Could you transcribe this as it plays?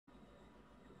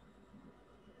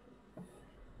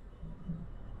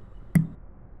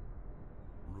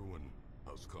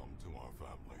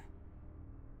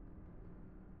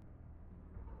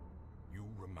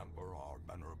remember our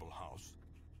venerable house?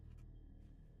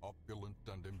 Opulent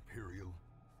and imperial,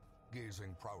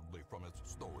 gazing proudly from its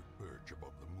stoic perch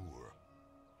above the moor.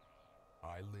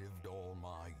 I lived all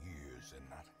my years in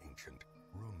that ancient,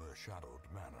 rumor-shadowed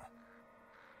manor,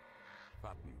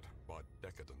 fattened by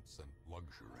decadence and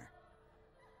luxury.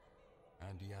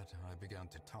 And yet I began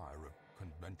to tire of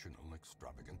conventional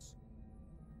extravagance.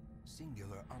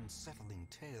 Singular, unsettling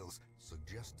tales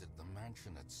suggested the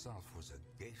mansion itself was a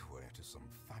gateway to some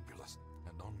fabulous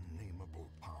and unnameable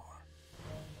power.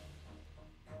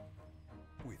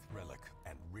 With relic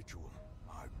and ritual,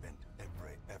 I bent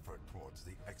every effort towards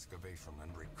the excavation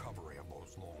and recovery of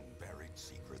those long-buried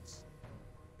secrets,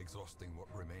 exhausting what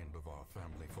remained of our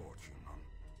family fortune on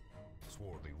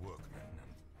swarthy workmen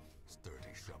and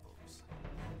sturdy shovels.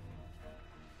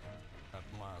 At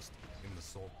last, in the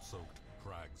salt-soaked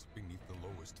crags beneath the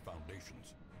lowest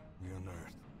foundations, we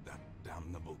unearthed that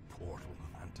damnable portal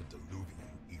of antediluvian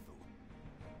evil.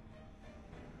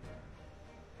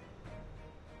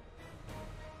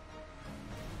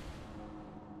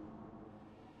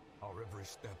 Our every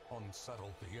step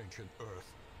unsettled the ancient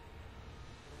earth,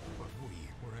 but we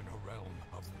were in a realm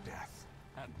of death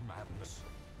and madness.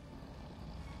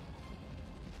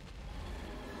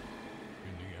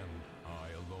 In the end,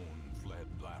 I alone fled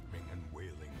laughing and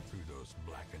wailing through those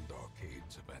blackened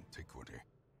arcades of antiquity,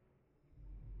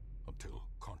 until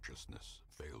consciousness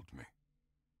failed me.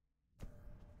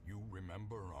 You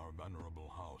remember our venerable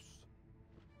house,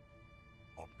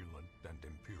 opulent and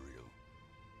imperial.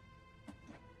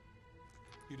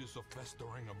 It is a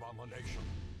festering abomination.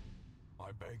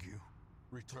 I beg you,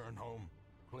 return home,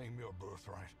 claim your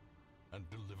birthright, and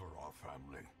deliver our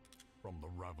family from the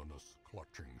ravenous,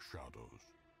 clutching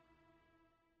shadows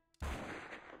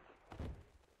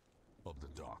of the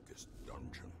darkest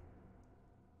dungeon.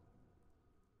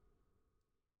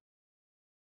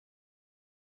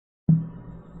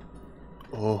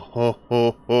 Oh ho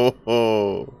ho ho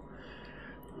ho!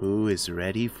 Who is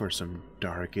ready for some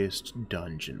darkest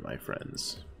dungeon, my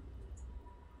friends?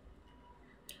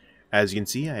 As you can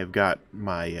see, I have got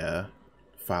my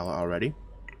file already.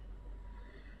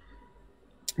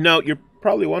 Now, you're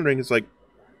probably wondering, it's like...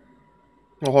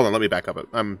 Well, hold on, let me back up.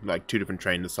 I'm like two different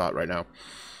trains of thought right now.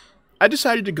 I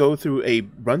decided to go through a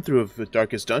run-through of the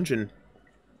Darkest Dungeon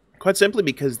quite simply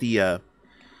because the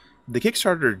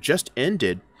Kickstarter just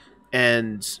ended,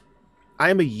 and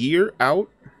I'm a year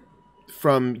out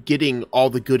from getting all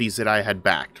the goodies that I had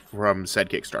backed from said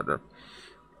Kickstarter.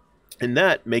 And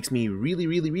that makes me really,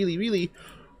 really, really, really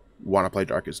want to play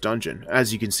Darkest Dungeon.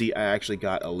 As you can see, I actually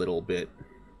got a little bit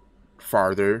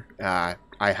farther. I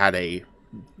had a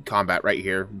combat right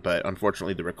here, but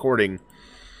unfortunately the recording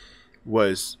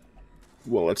was,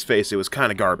 well, let's face it, was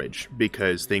kind of garbage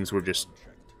because things were just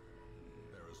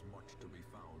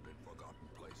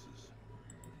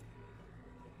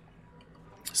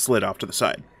slid off to the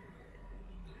side.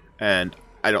 And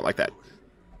I don't like that.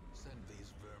 Send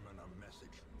these vermin a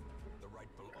message. The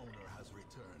rightful owner has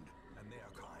returned, and their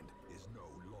kind is no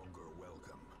longer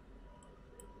welcome.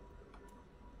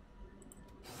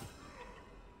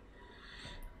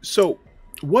 So,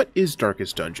 what is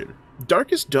Darkest Dungeon?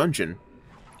 Darkest Dungeon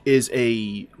is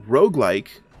a roguelike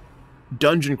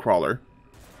dungeon crawler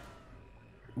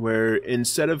where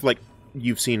instead of, like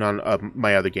you've seen on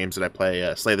my other games that I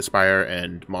play, Slay the Spire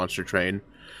and Monster Train,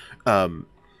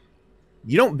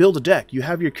 you don't build a deck. You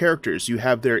have your characters. You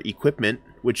have their equipment,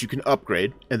 which you can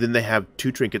upgrade, and then they have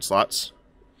 2 trinket slots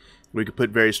where you could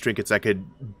put various trinkets that could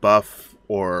buff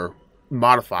or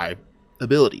modify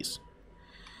abilities.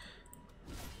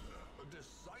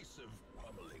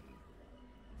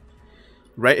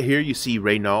 Right here you see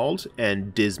Reynald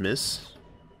and Dismas,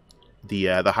 the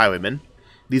Highwayman.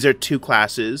 These are 2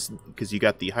 classes, because you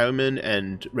got the Highwayman,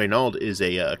 and Reynald is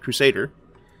a Crusader.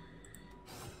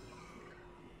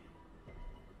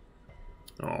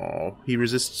 Oh, he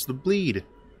resists the bleed.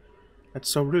 That's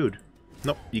so rude.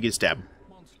 Nope, you get stabbed.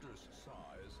 Monstrous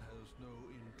size has no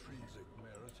intrinsic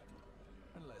merit,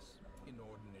 unless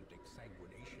inordinate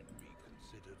exsanguination be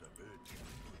considered a virtue.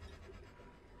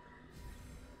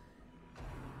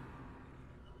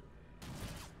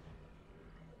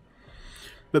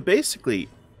 But basically,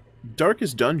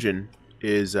 Darkest Dungeon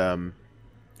is, oh,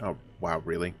 wow,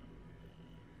 really?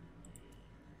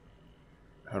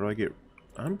 How do I get...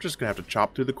 I'm just gonna have to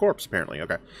chop through the corpse, apparently.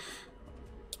 Okay.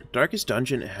 Darkest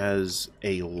Dungeon has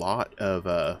a lot of,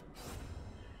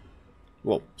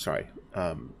 well, sorry,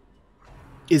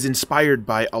 is inspired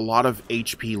by a lot of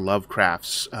H.P.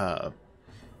 Lovecraft's,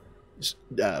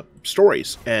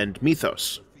 stories and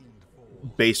mythos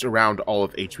based around all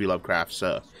of H.P. Lovecraft's,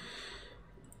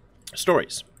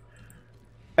 stories.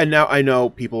 And now I know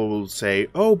people will say,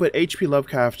 oh, but H.P.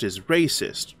 Lovecraft is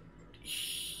racist.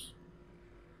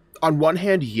 On one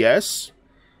hand, yes,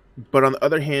 but on the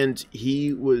other hand,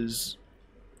 he was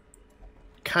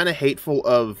kind of hateful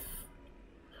of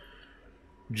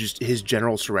just his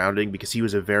general surrounding because he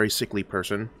was a very sickly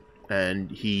person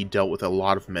and he dealt with a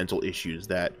lot of mental issues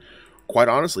that, quite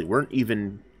honestly, weren't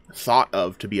even thought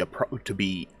of to be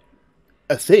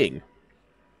a thing.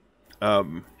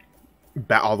 All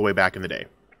the way back in the day.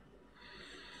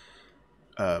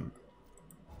 I'm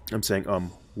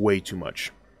saying way too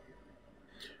much.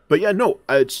 But yeah, no,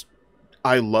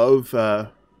 I love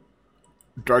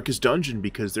Darkest Dungeon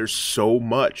because there's so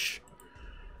much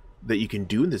that you can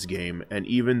do in this game, and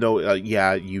even though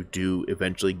yeah, you do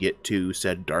eventually get to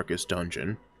said Darkest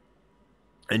Dungeon,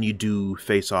 and you do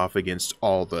face off against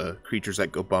all the creatures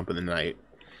that go bump in the night,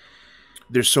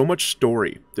 there's so much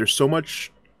story, there's so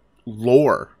much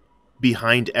lore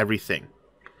behind everything.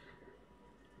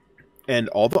 And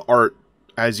all the art,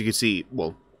 as you can see,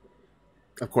 well,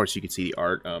 of course you can see the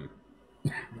art,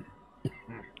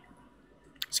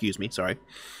 excuse me, sorry.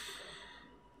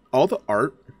 All the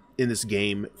art in this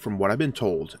game, from what I've been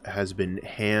told, has been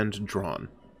hand-drawn.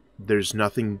 There's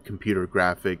nothing computer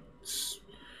graphics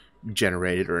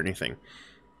generated or anything.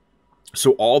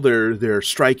 So all their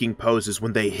striking poses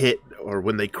when they hit, or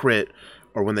when they crit,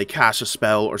 or when they cast a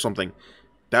spell or something,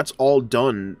 that's all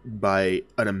done by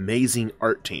an amazing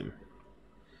art team.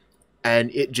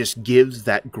 And it just gives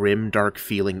that grim, dark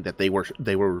feeling that they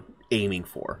were aiming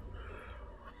for.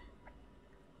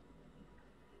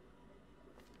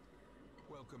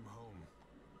 Welcome home,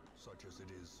 such as it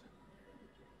is.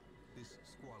 This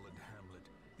squalid hamlet,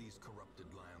 these corrupted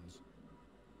lands,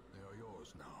 they are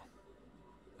yours now,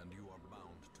 and you are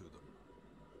bound to them.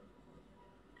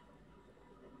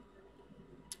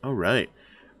 All right,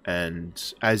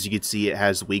 and as you can see, it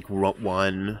has week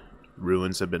 1.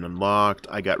 Ruins have been unlocked.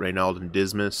 I got Reynald and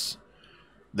Dismas.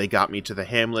 They got me to the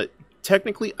hamlet.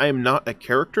 Technically, I am not a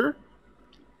character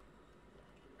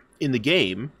in the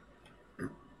game,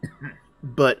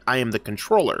 but I am the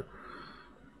controller.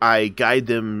 I guide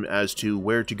them as to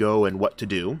where to go and what to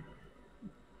do.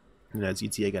 And as you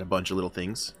can see, I got a bunch of little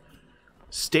things.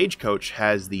 Stagecoach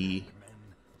has the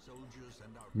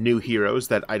new heroes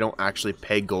that I don't actually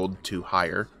pay gold to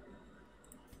hire.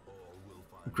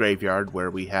 Graveyard, where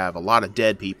we have a lot of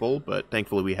dead people, but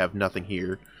thankfully we have nothing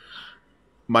here.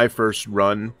 My first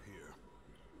run,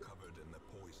 Covered in the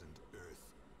poisoned earth,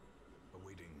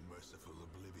 awaiting merciful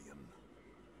oblivion.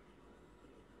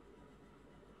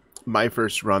 my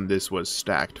first run, this was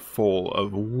stacked full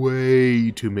of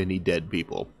way too many dead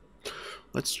people.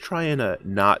 Let's try and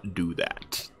not do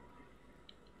that.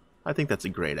 I think that's a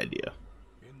great idea.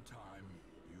 In time,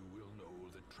 you will know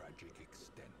the tragic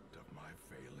extent of my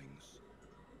failings.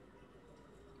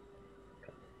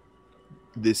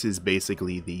 This is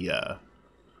basically the,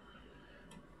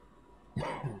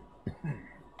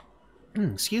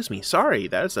 excuse me, sorry,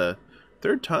 that's a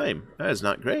third time. That is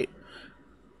not great.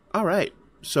 Alright,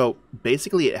 so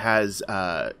basically it has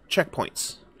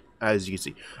checkpoints, as you can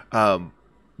see.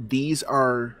 These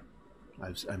are,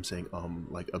 I'm saying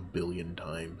like a billion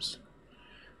times.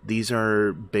 These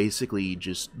are basically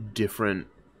just different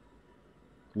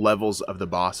levels of the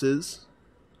bosses.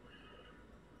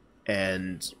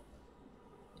 And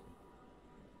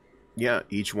yeah,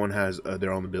 each one has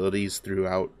their own abilities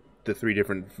throughout the 3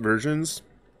 different versions.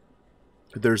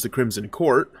 There's the Crimson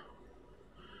Court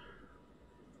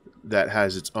that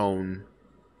has its own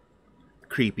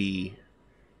creepy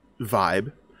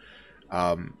vibe.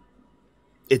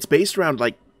 It's based around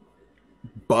like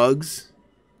bugs,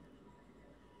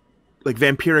 like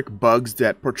vampiric bugs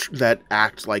that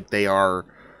act like they are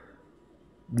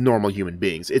normal human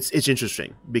beings. It's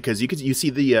interesting because you see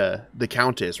the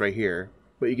Countess right here,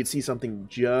 but you can see something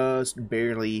just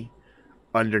barely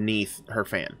underneath her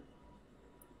fan.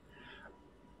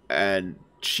 And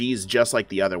she's just like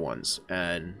the other ones.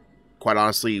 And quite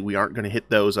honestly, we aren't going to hit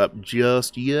those up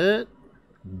just yet.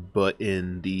 But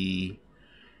in the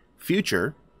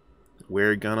future,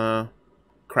 we're going to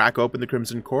crack open the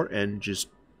Crimson Court and just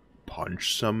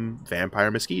punch some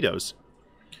vampire mosquitoes.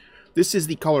 This is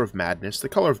the Color of Madness. The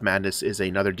Color of Madness is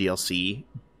another DLC,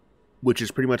 which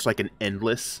is pretty much like an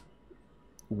endless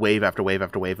wave after wave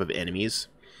after wave of enemies.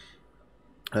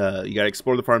 You gotta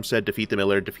explore the farmstead, defeat the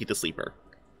miller, defeat the sleeper.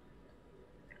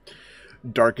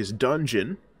 Darkest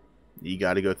Dungeon, you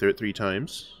gotta go through it 3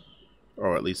 times.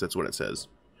 Or at least that's what it says.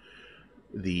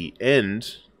 The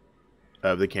end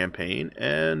of the campaign,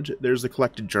 and there's the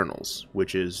Collected Journals,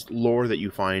 which is lore that you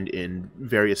find in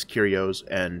various curios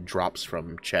and drops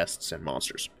from chests and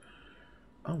monsters.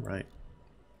 Alright.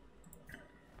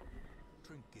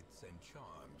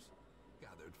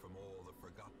 all the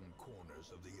forgotten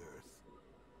corners of the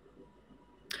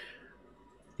earth.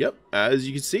 Yep, as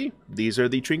you can see, these are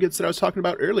the trinkets that I was talking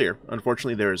about earlier.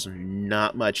 Unfortunately, there's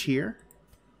not much here,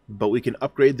 but we can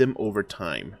upgrade them over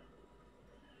time.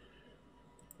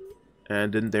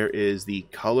 And then there is the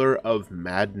Color of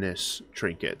Madness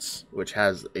trinkets, which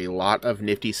has a lot of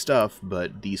nifty stuff,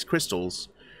 but these crystals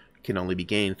can only be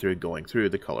gained through going through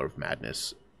the Color of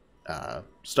Madness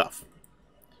stuff.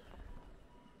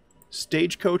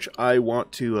 Stagecoach I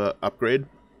want to upgrade.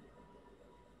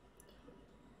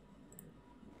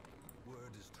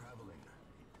 Word is traveling.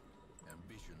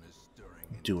 Ambition is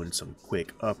stirring. Doing some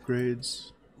quick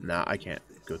upgrades. Nah, I can't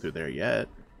go through there yet.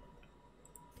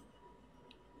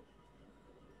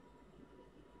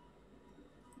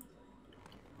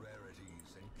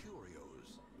 Rarities and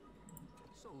curios.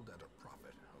 Sold at a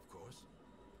profit, of course.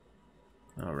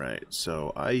 Alright,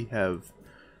 so I have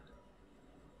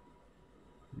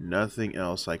nothing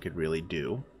else I could really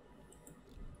do.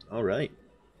 Alright.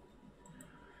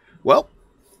 Well,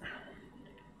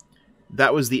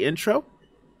 that was the intro.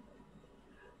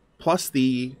 Plus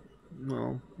the,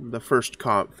 well, the first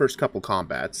couple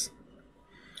combats.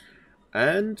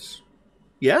 And,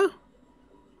 yeah.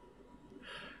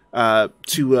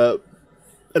 Another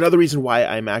reason why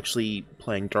I'm actually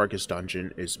playing Darkest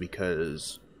Dungeon is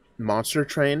because Monster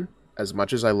Train, as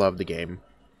much as I love the game,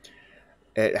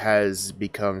 it has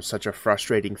become such a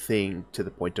frustrating thing to the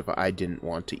point of I didn't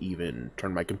want to even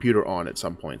turn my computer on at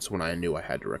some points when I knew I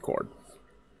had to record.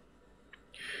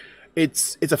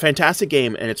 It's a fantastic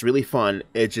game and it's really fun.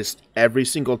 It just, every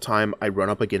single time I run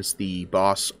up against the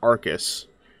boss Arcus,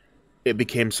 it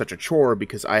became such a chore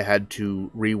because I had to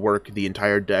rework the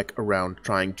entire deck around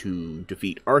trying to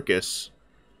defeat Arcus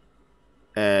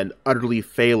and utterly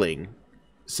failing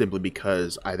simply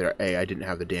because either A, I didn't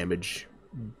have the damage,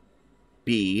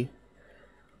 B,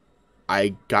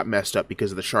 I got messed up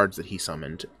because of the shards that he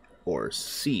summoned, or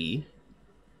C,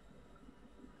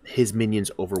 his minions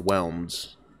overwhelmed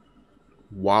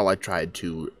while I tried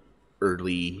to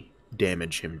early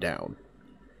damage him down.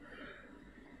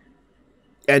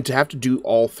 And to have to do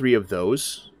all three of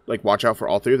those, like watch out for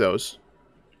all three of those,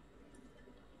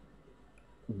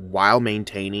 while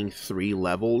maintaining 3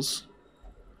 levels,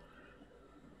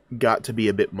 got to be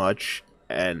a bit much.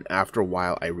 And after a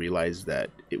while, I realized that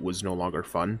it was no longer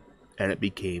fun, and it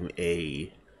became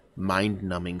a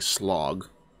mind-numbing slog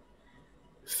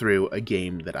through a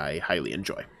game that I highly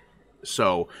enjoy.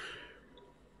 So,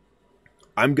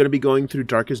 I'm going to be going through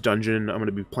Darkest Dungeon. I'm going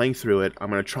to be playing through it. I'm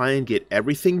going to try and get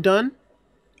everything done.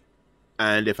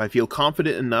 And if I feel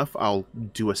confident enough, I'll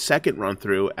do a second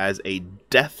run-through as a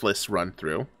deathless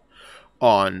run-through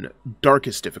on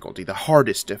Darkest difficulty, the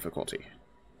hardest difficulty.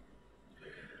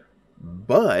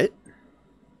 But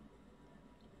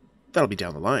that'll be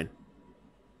down the line.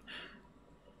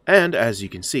 And as you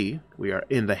can see, we are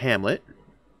in the Hamlet.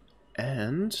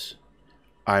 And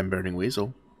I'm Burning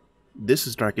Weasel. This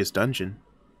is Darkest Dungeon.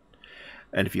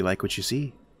 And if you like what you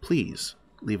see, please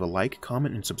leave a like,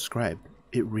 comment, and subscribe.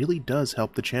 It really does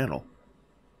help the channel.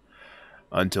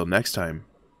 Until next time,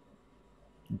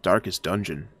 Darkest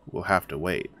Dungeon will have to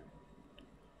wait.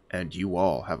 And you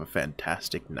all have a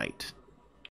fantastic night.